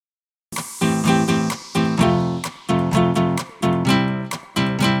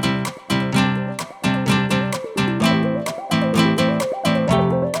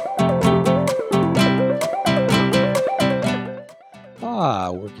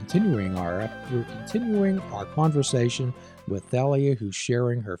continuing our conversation with Thalia, who's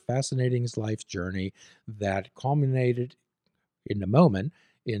sharing her fascinating life journey that culminated in the moment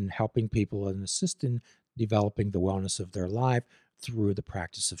in helping people and assisting developing the wellness of their life through the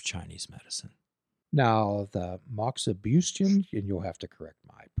practice of Chinese medicine. Now, the moxibustion, and you'll have to correct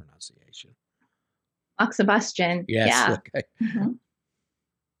my pronunciation. Moxibustion. Yes, Yeah. okay. Mhm.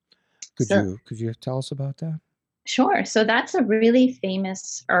 Could you tell us about that? Sure. So that's a really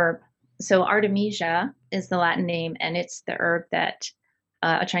famous herb. So Artemisia is the Latin name, and it's the herb that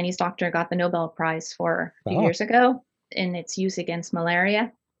a Chinese doctor got the Nobel Prize for a few Ah, years ago in its use against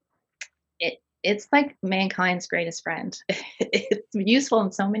malaria. It's like mankind's greatest friend. It's useful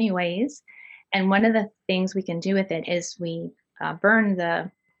in so many ways, and one of the things we can do with it is we burn the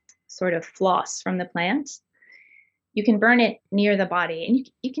sort of floss from the plant. You can burn it near the body, and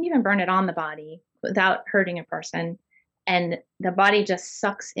you can even burn it on the body without hurting a person. And the body just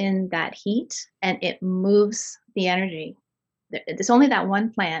sucks in that heat and it moves the energy. There's only that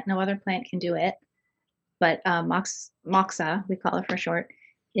one plant, no other plant can do it. But moxa, we call it for short,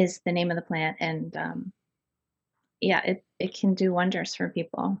 is the name of the plant. And yeah, it can do wonders for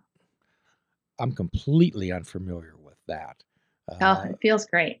people. I'm completely unfamiliar with that. Oh, Uh, it feels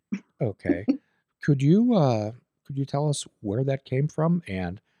great. okay. Could you tell us where that came from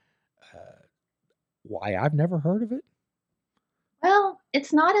and uh, why I've never heard of it? Well,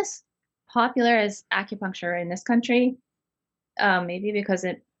 it's not as popular as acupuncture in this country. Maybe because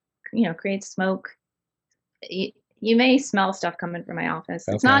it, creates smoke. You, you may smell stuff coming from my office.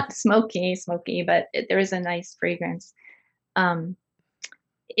 It's Okay. not smoky, but there is a nice fragrance. Um,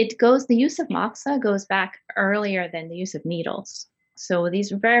 the use of moxa goes back earlier than the use of needles. So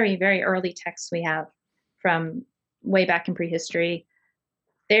these very, very early texts we have from way back in prehistory,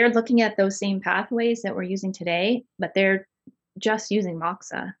 they're looking at those same pathways that we're using today, but they're just using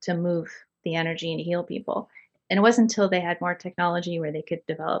moxa to move the energy and heal people. And it wasn't until they had more technology where they could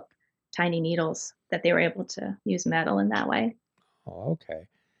develop tiny needles that they were able to use metal in that way. Oh, okay.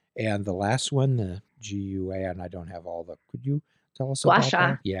 And the last one, the GUA, and I don't have all the. Could you tell us Gua about that?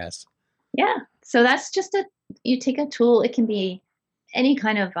 sha. Yes. Yeah. So that's just you take a tool. It can be any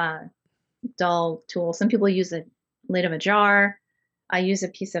kind of dull tool. Some people use a lid of a jar. I use a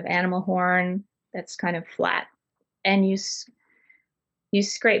piece of animal horn that's kind of flat, and you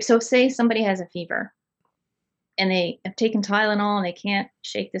scrape. So say somebody has a fever and they have taken Tylenol and they can't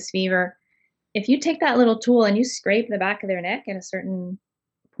shake this fever. If you take that little tool and you scrape the back of their neck at a certain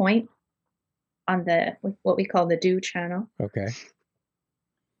point on what we call the dew channel, Okay.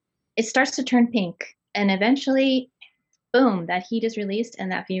 it starts to turn pink, and eventually, boom, that heat is released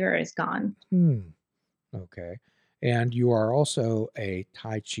and that fever is gone. Hmm. Okay. And you are also a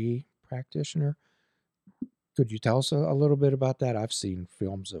Tai Chi practitioner. Could you tell us a little bit about that? I've seen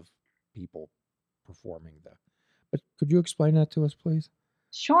films of people performing that, but could you explain that to us, please?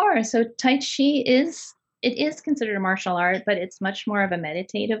 Sure. So Tai Chi is considered a martial art, but it's much more of a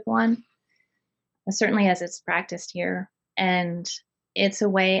meditative one, certainly as it's practiced here. And it's a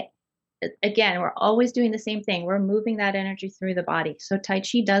way, again, we're always doing the same thing. We're moving that energy through the body. So Tai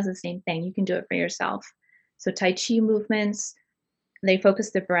Chi does the same thing. You can do it for yourself. So Tai Chi movements, they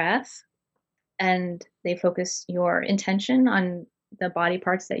focus the breath and they focus your intention on the body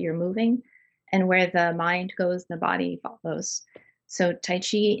parts that you're moving, and where the mind goes, the body follows. So Tai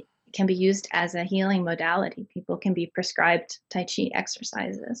Chi can be used as a healing modality. People can be prescribed Tai Chi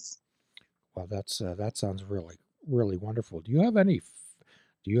exercises. Well, that sounds really wonderful. Do you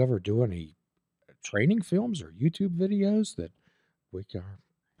ever do any training films or YouTube videos that we can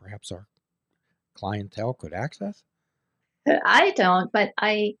perhaps our clientele could access? I don't, but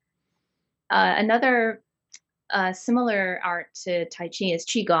I another similar art to Tai Chi is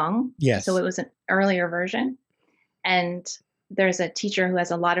Qigong. So Yes. it was an earlier version. And there's a teacher who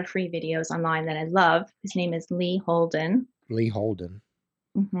has a lot of free videos online that I love. His name is Lee Holden. Lee Holden.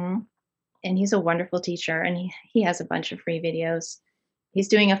 hmm And he's a wonderful teacher, and he has a bunch of free videos. He's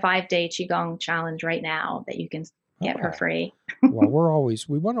doing a 5-day Qigong challenge right now that you can get for Ah, free. well,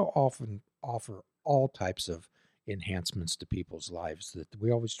 we want to often offer all types of enhancements to people's lives that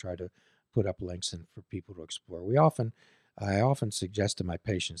we always try to put up links and for people to explore. I often suggest to my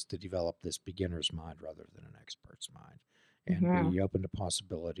patients to develop this beginner's mind rather than an expert's mind and hmm be open to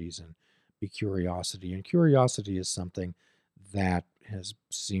possibilities and be curiosity. And curiosity is something that has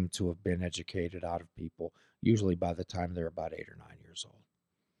seemed to have been educated out of people, usually by the time they're about 8 or 9 years old.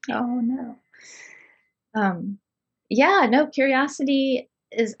 Oh no. Um, yeah, no, curiosity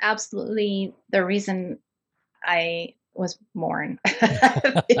is absolutely the reason I was born.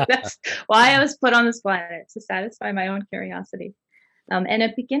 That's why I was put on this planet, to satisfy my own curiosity. And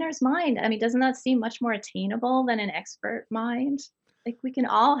a beginner's mind, I mean, doesn't that seem much more attainable than an expert mind? Like we can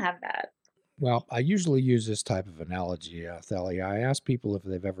all have that. Well, I usually use this type of analogy, Thalia. I ask people if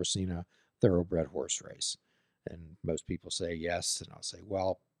they've ever seen a thoroughbred horse race. And most people say yes. And I'll say,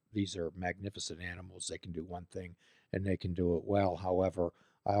 well, these are magnificent animals. They can do one thing and they can do it well. However,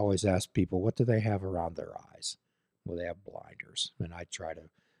 I always ask people, what do they have around their eyes? Well, they have blinders. And I try to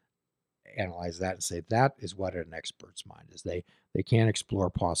analyze that and say that is what an expert's mind is. They can't explore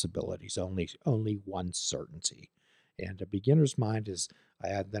possibilities, only one certainty. And a beginner's mind is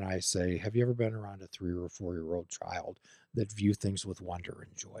then I say, have you ever been around a 3 or 4 year old child that view things with wonder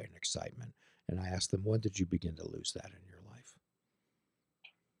and joy and excitement? And I ask them, when did you begin to lose that in your life?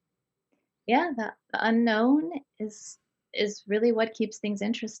 Yeah, the unknown is really what keeps things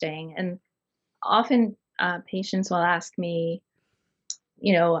interesting. And often patients will ask me,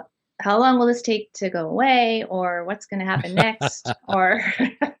 you know, how long will this take to go away, or what's going to happen next, or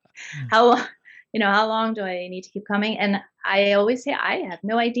how how long do I need to keep coming? And I always say I have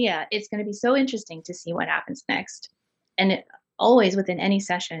no idea. It's going to be so interesting to see what happens next. And always within any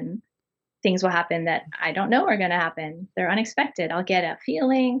session, things will happen that I don't know are going to happen. They're unexpected. I'll get a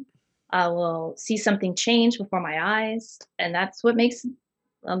feeling. I will see something change before my eyes, and that's what makes it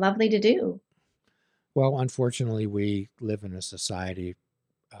lovely to do. Well, unfortunately, we live in a society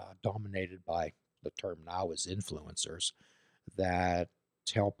dominated by the term now is influencers that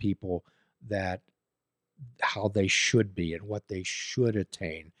tell people that how they should be and what they should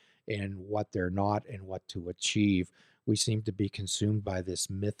attain and what they're not and what to achieve. We seem to be consumed by this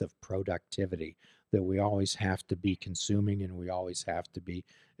myth of productivity that we always have to be consuming and we always have to be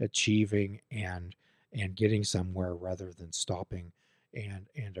achieving and getting somewhere rather than stopping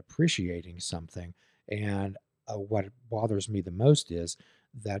and appreciating something. And what bothers me the most is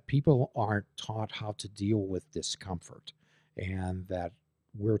that people aren't taught how to deal with discomfort, and that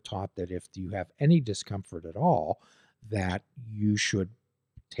we're taught that if you have any discomfort at all, that you should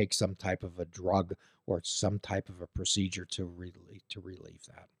take some type of a drug or some type of a procedure to relieve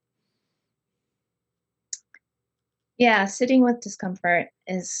that. Yeah, sitting with discomfort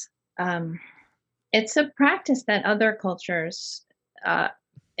is um, it's a practice that other cultures uh,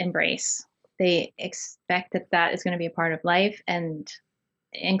 embrace. They expect that that is going to be a part of life, and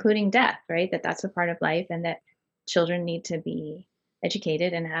including death, right? That that's a part of life, and that children need to be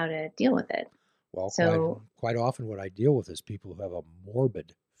educated in how to deal with it. Well, quite So quite often what I deal with is people who have a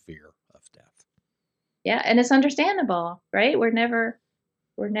morbid fear of death. yeah, and it's understandable, right? We're never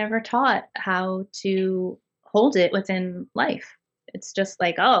taught how to hold it within life. It's just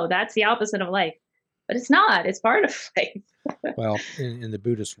like, oh, that's the opposite of life, but it's not. It's part of life. Well, in the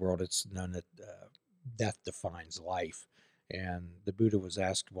Buddhist world, it's known that death defines life. And the Buddha was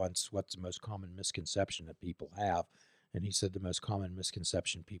asked once, what's the most common misconception that people have? And he said the most common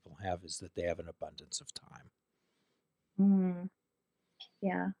misconception people have is that they have an abundance of time, Mm,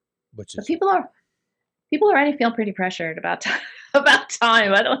 yeah, which but is, people already feel pretty pressured about about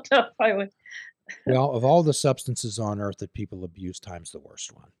time. I don't know if I would. well, of all the substances on earth that people abuse, time's the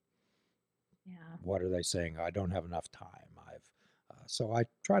worst one. Yeah. What are they saying? I don't have enough time. So I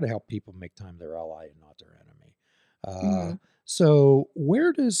try to help people make time their ally and not their enemy. Uh, Mhm. so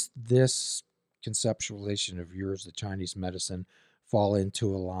where does this conceptualization of yours, the Chinese medicine, fall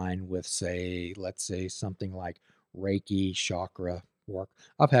into a line with, say, let's say something like Reiki, chakra work?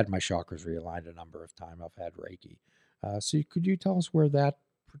 I've had my chakras realigned a number of times. I've had Reiki. So could you tell us where that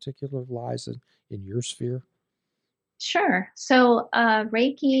particular lies in your sphere? Sure. So,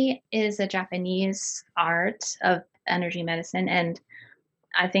 Reiki is a Japanese art of energy medicine, and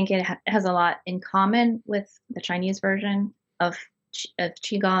I think it has a lot in common with the Chinese version of of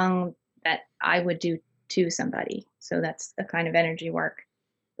qigong that I would do to somebody. So that's a kind of energy work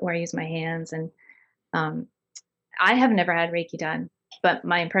where I use my hands, and um, I have never had Reiki done, but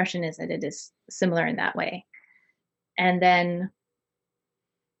my impression is that it is similar in that way. And then,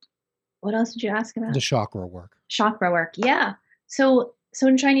 what else did you ask The about? chakra work. Chakra work, yeah. So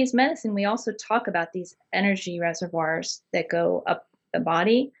in Chinese medicine, we also talk about these energy reservoirs that go up the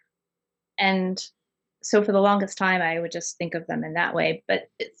body, and so for the longest time, I would just think of them in that way, but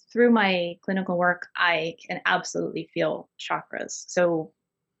through my clinical work, I can absolutely feel chakras. So,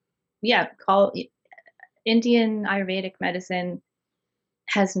 yeah, call Indian Ayurvedic medicine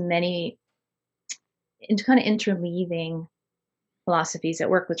has many kind of interleaving philosophies that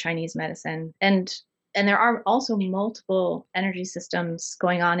work with Chinese medicine, and there are also multiple energy systems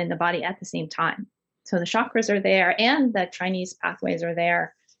going on in the body at the same time. So the chakras are there, and the Chinese pathways are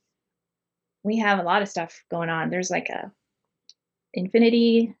there. We have a lot of stuff going on. There's like a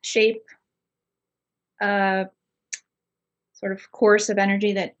infinity shape, uh, sort of course of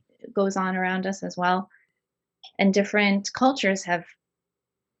energy that goes on around us as well. And different cultures have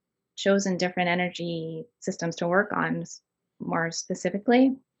chosen different energy systems to work on more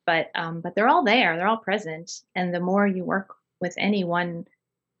specifically, but they're all there, they're all present. And the more you work with any one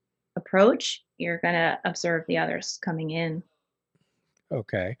approach, you're going to observe the others coming in.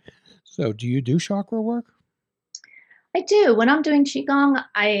 Okay. So do you do chakra work? I do. When I'm doing Qigong,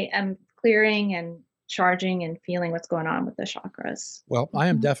 I am clearing and charging and feeling what's going on with the chakras. Well, I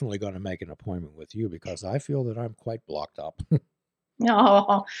am Mhm. definitely going to make an appointment with you because I feel that I'm quite blocked up.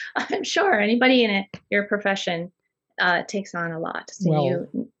 No, I'm sure anybody in your profession takes on a lot. So Well,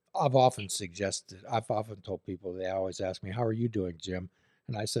 you, I've often told people, they always ask me, "How are you doing, Jim?"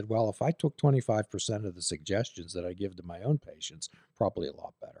 And I said, "Well, if I took 25% of the suggestions that I give to my own patients, probably a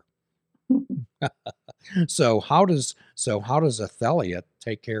lot better." So how does Athelia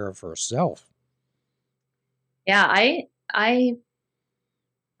take care of herself? yeah, I,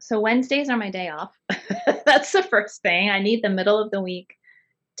 so Wednesdays are my day off. That's the first thing. I need the middle of the week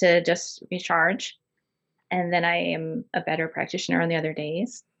to just recharge. And then I am a better practitioner on the other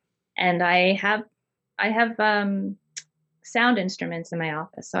days. And I have sound instruments in my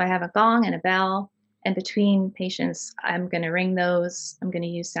office. So I have a gong and a bell. And between patients, I'm going to ring those. I'm going to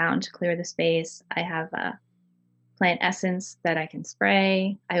use sound to clear the space. I have a plant essence that I can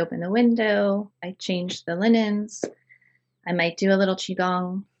spray. I open the window. I change the linens. I might do a little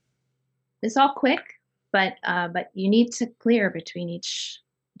qigong. It's all quick, but you need to clear between each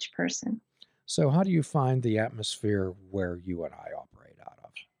person. So how do you find the atmosphere where you and I operate out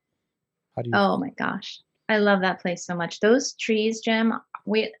of? How do you Oh my gosh. I love that place so much. Those trees, Jim,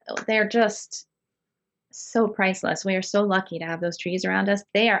 they're just so priceless. We are so lucky to have those trees around us.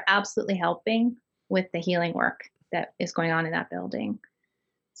 They are absolutely helping with the healing work that is going on in that building.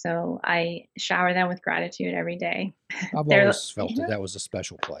 So I shower them with gratitude every day. I've They're always felt that that was a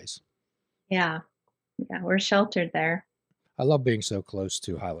special place. yeah, yeah, we're sheltered there. I love being so close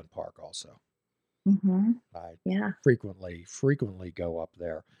to Highland Park also. I Yeah. frequently go up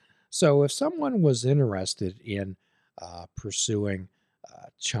there. So if someone was interested in pursuing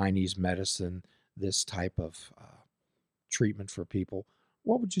Chinese medicine, this type of treatment for people,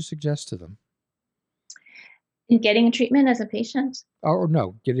 what would you suggest to them? In getting treatment as a patient, Or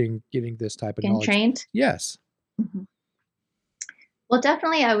no, getting this type of getting knowledge. trained. Yes. Mhm. Well,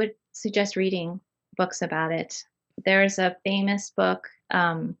 definitely, I would suggest reading books about it. There's a famous book,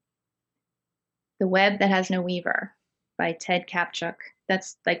 The Web That Has No Weaver by Ted Kapchuk.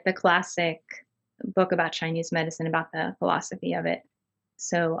 That's like the classic book about Chinese medicine, about the philosophy of it.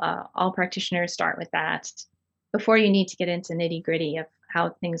 So all practitioners start with that before you need to get into nitty gritty of how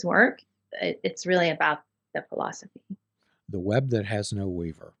things work. It's really about the philosophy. The Web That Has No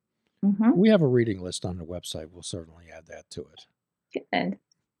Weaver. Hmm. We have a reading list on the website. We'll certainly add that to it. Good, good,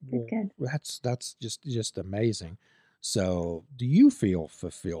 Well, good. that's just amazing. So, do you feel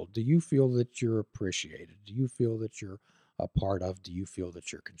fulfilled? Do you feel that you're appreciated? Do you feel that you're a part of? Do you feel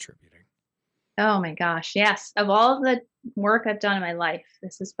that you're contributing? Oh my gosh, yes. Of all the work I've done in my life,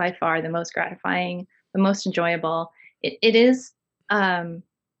 this is by far the most gratifying, the most enjoyable. It is um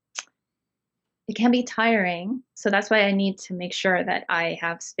it can be tiring. So that's why I need to make sure that I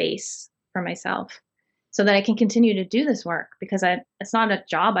have space for myself so that I can continue to do this work because it's not a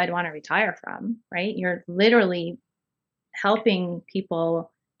job I'd want to retire from, right? You're literally helping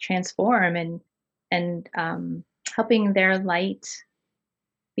people transform and helping their light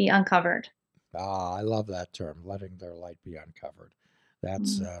be uncovered. Ah, I love that term, letting their light be uncovered.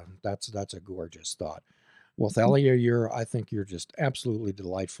 Mm. That's a gorgeous thought. Well, Thalia, I think you're just absolutely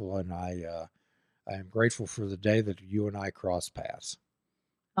delightful, and I am grateful for the day that you and I cross paths.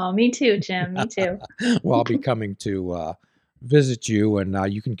 Oh, me too, Jim. Me too. Well, I'll be coming to visit you, and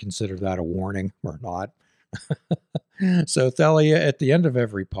you can consider that a warning or not. So, Thalia, at the end of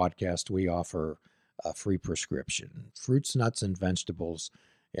every podcast, we offer a free prescription: fruits, nuts, and vegetables,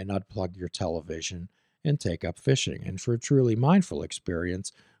 and unplug your television and take up fishing. And for a truly mindful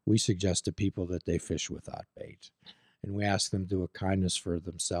experience, we suggest to people that they fish without bait. And we ask them to do a kindness for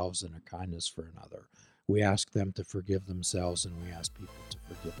themselves and a kindness for another. We ask them to forgive themselves, and we ask people to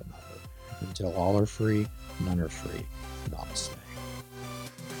forgive another. Until all are free, none are free. Namaste.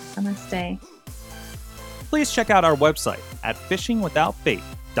 Namaste. Please check out our website at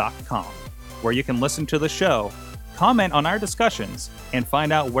fishingwithoutbait.com, where you can listen to the show, comment on our discussions, and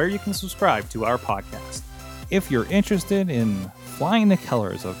find out where you can subscribe to our podcast. If you're interested in flying the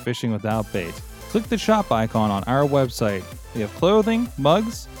colors of Fishing Without Bait, click the shop icon on our website. We have clothing,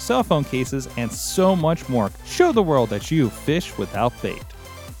 mugs, cell phone cases, and so much more. Show the world that you fish without bait.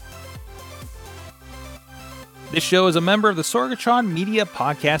 This show is a member of the Sorgatron Media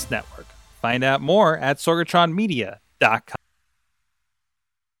Podcast Network. Find out more at sorgatronmedia.com.